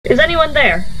Is anyone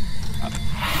there?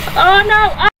 Oh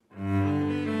no! Ah!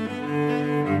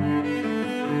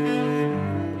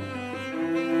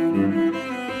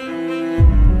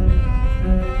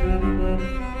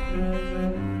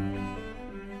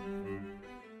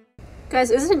 Guys,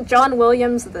 isn't John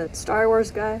Williams the Star Wars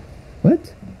guy?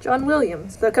 What? John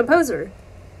Williams, the composer.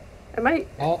 Am I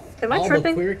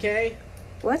tripping? The queer K?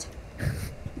 What?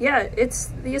 Yeah, it's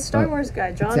the Star Wars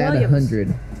guy, John It's at Williams.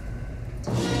 100.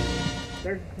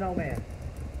 There's no man.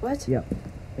 What? Yep.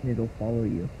 And it'll follow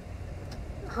you.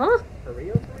 Huh? For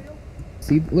real? For real?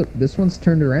 See, look, this one's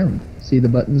turned around. See, the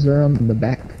buttons are on the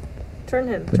back, Turn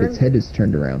him. but turn its him. head is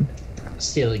turned around.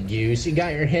 Silly goose, you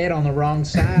got your head on the wrong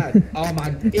side. Oh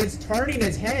my, it's turning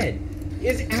its head.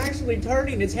 It's actually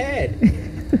turning its head.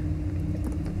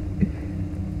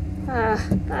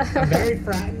 I'm very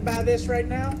frightened by this right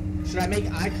now. Should I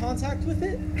make eye contact with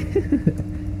it?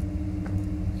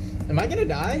 Am I gonna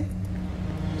die?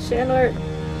 Chandler,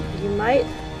 you might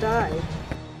die.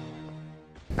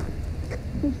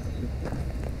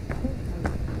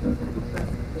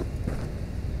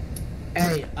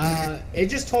 Hey, it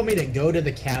just told me to go to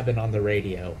the cabin on the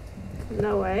radio.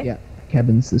 No way. Yeah,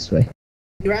 cabin's this way.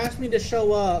 You asked me to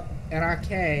show up, and I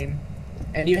came,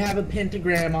 and you have a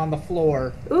pentagram on the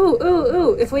floor. Ooh, ooh,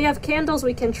 ooh. If we have candles,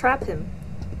 we can trap him.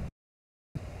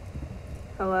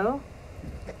 Hello?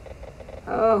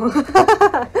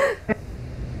 Oh.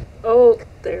 Oh,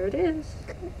 there it is.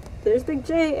 There's Big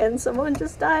J, and someone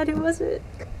just died. Who was it?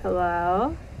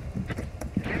 Hello?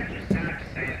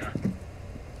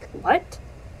 What?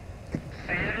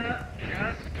 Santa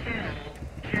just killed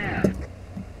Jeff.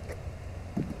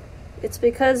 It's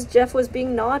because Jeff was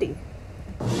being naughty.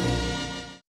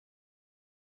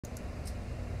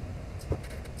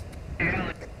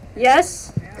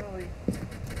 Yes?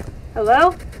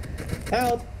 Hello?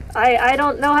 Help! I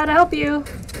don't know how to help you.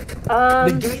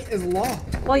 The gate is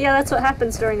locked. Well, yeah, that's what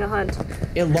happens during a hunt.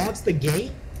 It locks the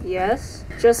gate? Yes.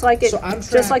 Just like it, So I'm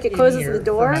just like it trapped in closes here the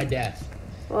door. for my death.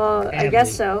 Well, I Family.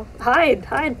 guess so.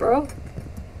 Hide, bro.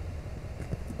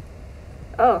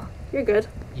 Oh, you're good.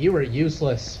 You were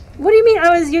useless. What do you mean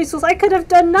I was useless? I could have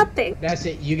done nothing. That's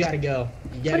it. You gotta go.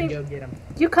 You gotta What do go get him.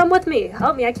 You come with me.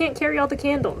 Help me. I can't carry all the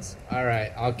candles.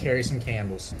 Alright, I'll carry some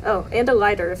candles. Oh, and a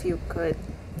lighter if you could.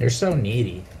 You're so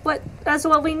needy. What? That's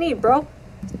what we need, bro.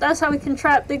 That's how we can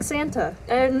trap Big Santa.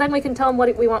 And then we can tell him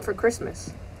what we want for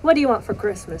Christmas. What do you want for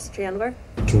Christmas, Chandler?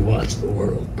 To watch the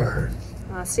world burn.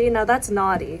 See, now that's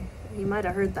naughty. He might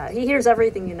have heard that. He hears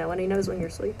everything you know, and he knows when you're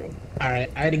sleeping. Alright,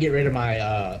 I had to get rid of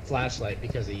my flashlight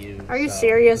because of you. Are you so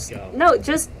serious? let's go. No,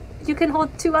 just, you can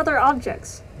hold 2 other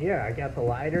objects. Yeah, I got the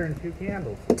lighter and 2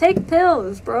 candles. Take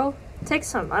pills, bro. Take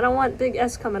some. I don't want Big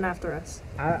S coming after us.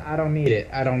 I don't need it.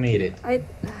 I don't need it.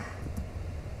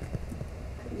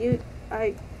 You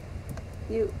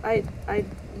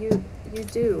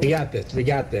do. We got this. We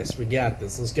got this. We got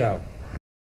this. Let's go.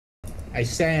 Hey,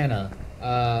 Santa.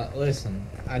 Listen.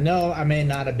 I know I may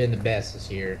not have been the best this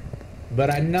year, but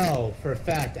I know for a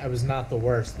fact I was not the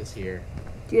worst this year.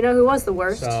 Do you know who was the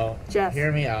worst? So, Jeff.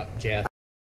 hear me out, Jeff.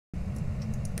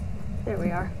 There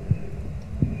we are.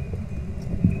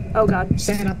 Oh god.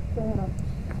 Santa.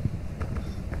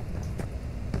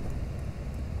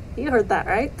 You heard that,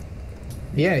 right?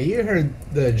 Yeah, you heard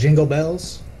the jingle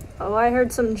bells? Oh, I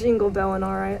heard some jingle belling,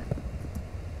 alright.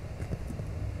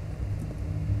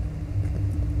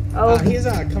 Oh, He's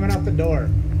coming out the door.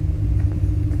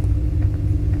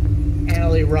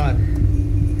 Annalie, run.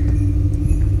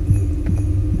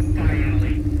 Bye,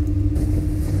 Ellie.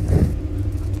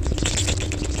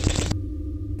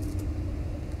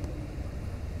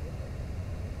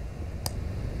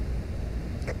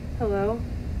 hello.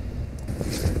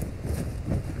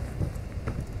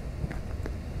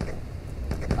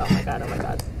 Oh my god, oh my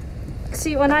god.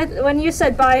 See, when you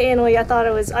said bye, Annalie, I thought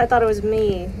it was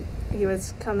me he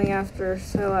was coming after,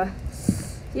 so,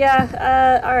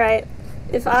 yeah, alright.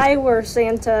 If I were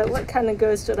Santa, what kind of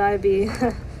ghost would I be?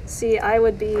 See, I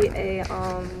would be a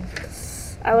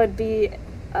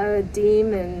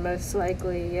demon, most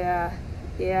likely, yeah.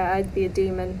 Yeah, I'd be a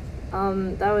demon.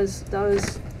 That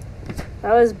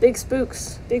was big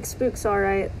spooks. Big spooks,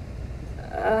 alright.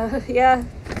 Yeah,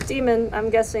 demon, I'm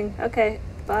guessing. Okay,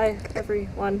 bye,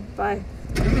 everyone, bye.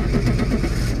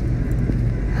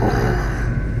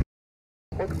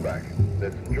 Welcome back.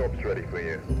 There's some jobs ready for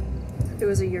you. It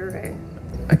was a Ure.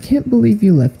 I can't believe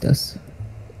you left us.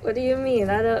 What do you mean?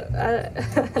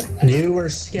 You were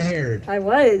scared. I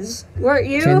was. Weren't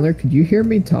you? Chandler, could you hear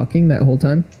me talking that whole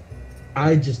time?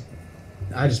 I just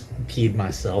peed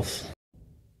myself.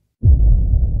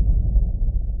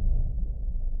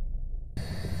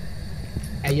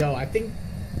 Hey, yo, I think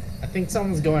think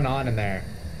something's going on in there.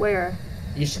 Where?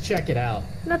 You should check it out.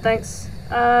 No thanks.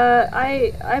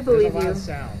 I believe There's a lot you. of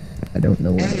sound. I don't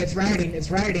know what. Hey, it's writing.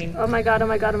 It's writing. Oh my god, oh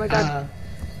my god, oh my god.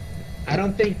 I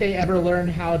don't think they ever learned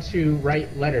how to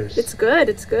write letters. It's good,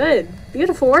 it's good.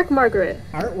 Beautiful work, Margaret.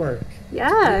 Artwork.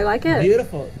 Yeah, I like it.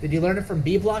 Beautiful. Did you learn it from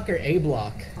B block or A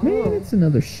block? Man, it's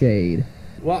another shade.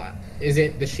 Well, is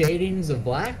it the shadings of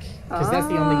black? Because that's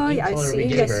the only ink I color we see,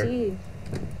 gave I her. see.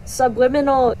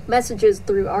 Subliminal messages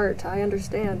through art, I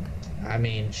understand. I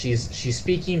mean, she's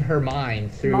speaking her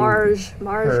mind through Marge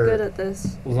her good at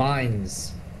this.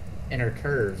 lines and her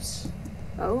curves.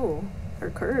 Oh,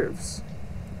 her curves.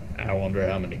 I wonder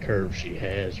how many curves she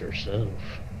has herself.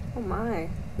 Oh my.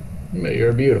 You're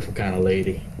a beautiful kind of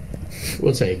lady.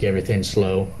 We'll take everything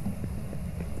slow.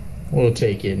 We'll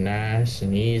take it nice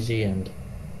and easy and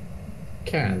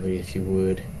kindly, if you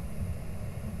would.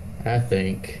 I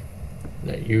think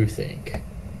that you think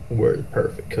we're the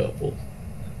perfect couple.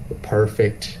 The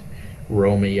perfect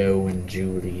Romeo and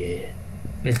Juliet.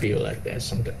 I feel like that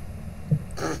sometimes.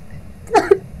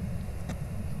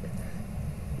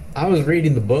 I was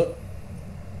reading the book.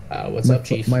 What's up,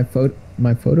 Chief? My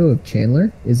photo of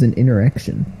Chandler is an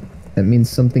interaction. That means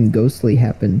something ghostly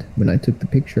happened when I took the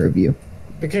picture of you.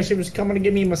 Because she was coming to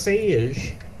give me a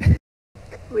massage.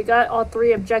 We got all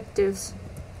 3 objectives.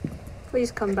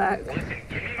 Please come back. Listen,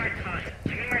 give me my time.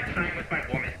 Give me my time with my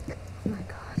woman. Oh my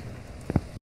god.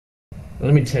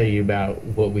 Let me tell you about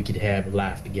what we could have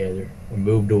life together. We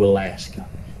move to Alaska.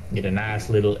 Get a nice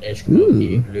little Eskimo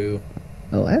igloo.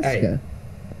 Alaska.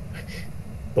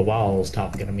 The wall's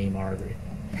talking to me, Margaret.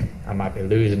 I might be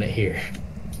losing it here.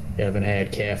 Haven't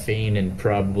had caffeine in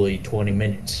probably 20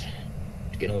 minutes.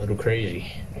 It's getting a little crazy.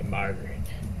 Hey, Margaret.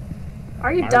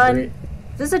 Are you done?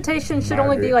 Visitation should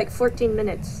only be like 14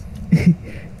 minutes.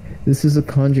 This is a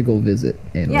conjugal visit,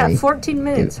 and Yeah, 14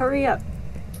 minutes. Hurry up.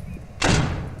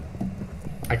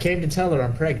 I came to tell her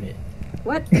I'm pregnant.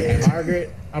 What? Hey,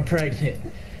 Margaret, I'm pregnant.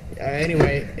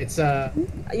 Anyway, it's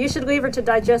You should leave her to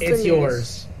digest the news. it's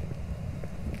yours.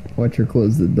 watch her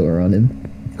close the door on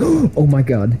him. Oh my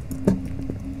god.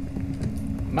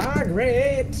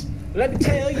 Margaret, let me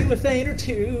tell you a thing or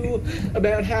two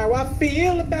about how I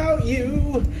feel about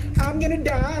you. I'm gonna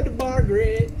die to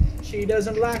Margaret. She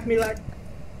doesn't like me like...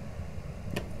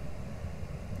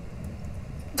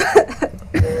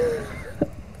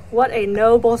 What a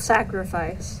noble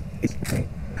sacrifice.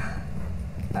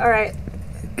 Alright,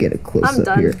 Get a close I'm up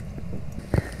done. here.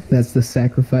 That's the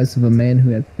sacrifice of a man who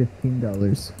had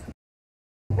 $15.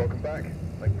 Welcome back.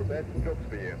 I've prepared some jobs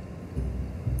for you.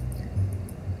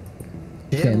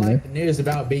 Didn't like the news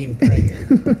about being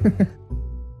pregnant.